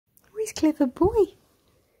is clever boy?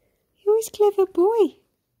 Who is clever boy?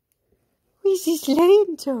 Who's his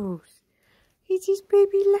Lantos? It's his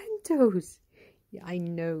baby Lantos. Yeah, I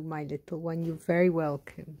know, my little one. You're very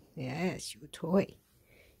welcome. Yes, your toy.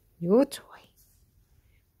 Your toy.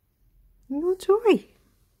 Your toy.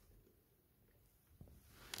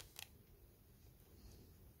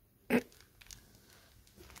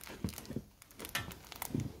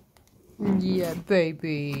 Yeah,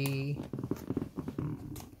 baby.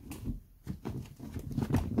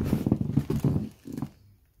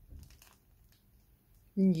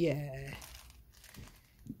 Yeah.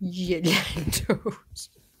 Yeah, Lantos.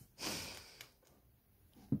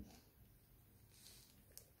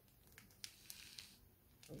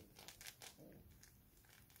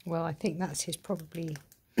 Well, I think that's his probably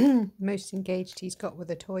most engaged he's got with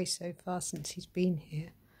a toy so far since he's been here,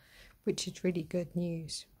 which is really good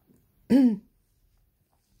news. And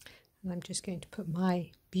I'm just going to put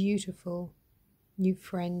my beautiful new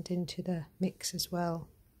friend into the mix as well.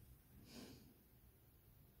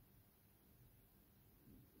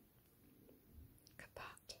 Look at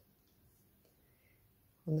that.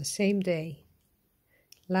 On the same day,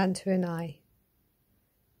 Lanto and I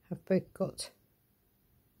have both got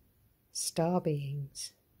star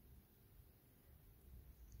beings.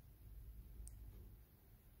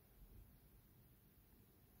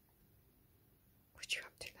 What you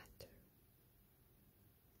up to,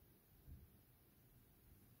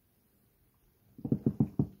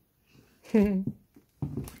 Lanto?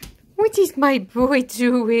 What is my boy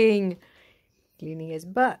doing? Cleaning his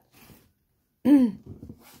butt. Oh,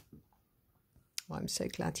 I'm so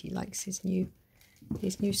glad he likes his new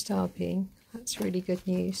star being. That's really good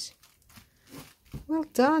news. Well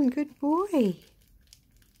done, good boy.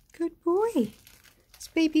 Good boy. It's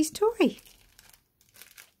baby's toy.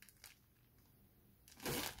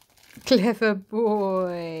 Clever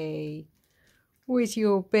boy. Where's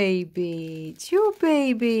your baby? It's your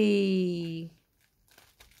baby.